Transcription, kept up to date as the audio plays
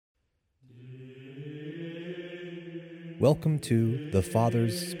Welcome to The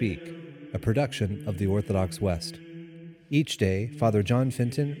Fathers Speak, a production of the Orthodox West. Each day, Father John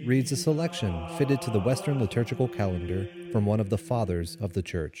Fenton reads a selection fitted to the Western liturgical calendar from one of the Fathers of the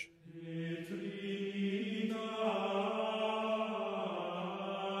Church.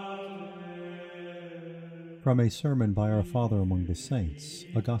 From a sermon by our Father among the Saints,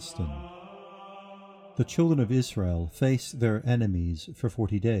 Augustine. The children of Israel faced their enemies for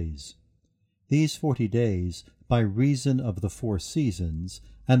 40 days. These 40 days, by reason of the 4 seasons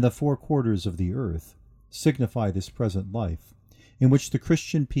and the 4 quarters of the earth, signify this present life, in which the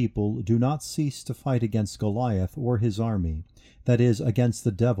Christian people do not cease to fight against Goliath or his army, that is, against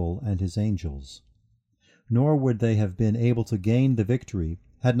the devil and his angels. Nor would they have been able to gain the victory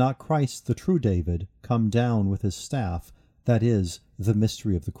had not Christ the true David come down with his staff, that is, the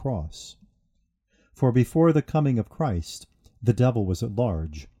mystery of the cross. For before the coming of Christ, the devil was at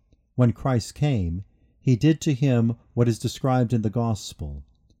large. When Christ came, he did to him what is described in the Gospel.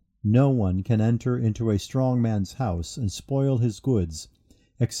 No one can enter into a strong man's house and spoil his goods,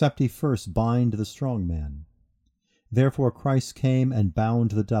 except he first bind the strong man. Therefore Christ came and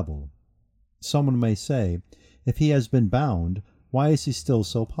bound the devil. Someone may say, if he has been bound, why is he still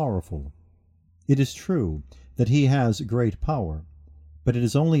so powerful? It is true that he has great power, but it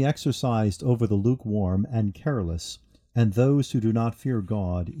is only exercised over the lukewarm and careless, and those who do not fear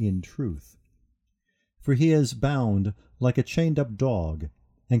God in truth. For he is bound like a chained-up dog,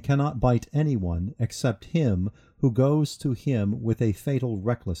 and cannot bite anyone except him who goes to him with a fatal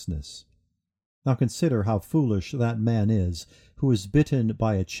recklessness. Now consider how foolish that man is who is bitten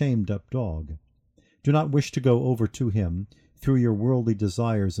by a chained-up dog. Do not wish to go over to him through your worldly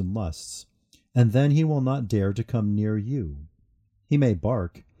desires and lusts, and then he will not dare to come near you. He may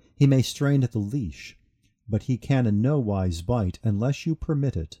bark, he may strain at the leash, but he can in no wise bite unless you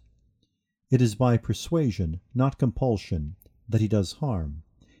permit it. It is by persuasion, not compulsion, that he does harm.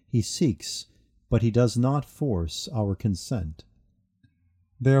 He seeks, but he does not force our consent.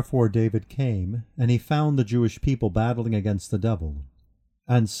 Therefore David came, and he found the Jewish people battling against the devil.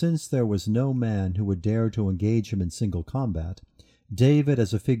 And since there was no man who would dare to engage him in single combat, David,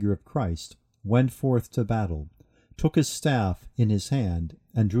 as a figure of Christ, went forth to battle, took his staff in his hand,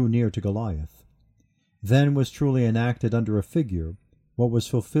 and drew near to Goliath. Then was truly enacted under a figure what was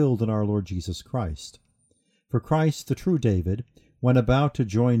fulfilled in our Lord Jesus Christ. For Christ, the true David, when about to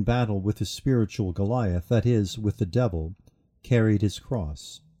join battle with his spiritual Goliath, that is, with the devil, carried his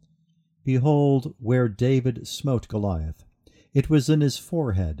cross. Behold, where David smote Goliath, it was in his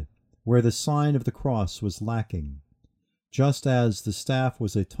forehead, where the sign of the cross was lacking. Just as the staff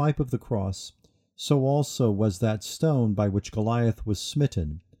was a type of the cross, so also was that stone by which Goliath was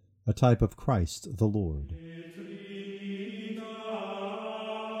smitten, a type of Christ the Lord.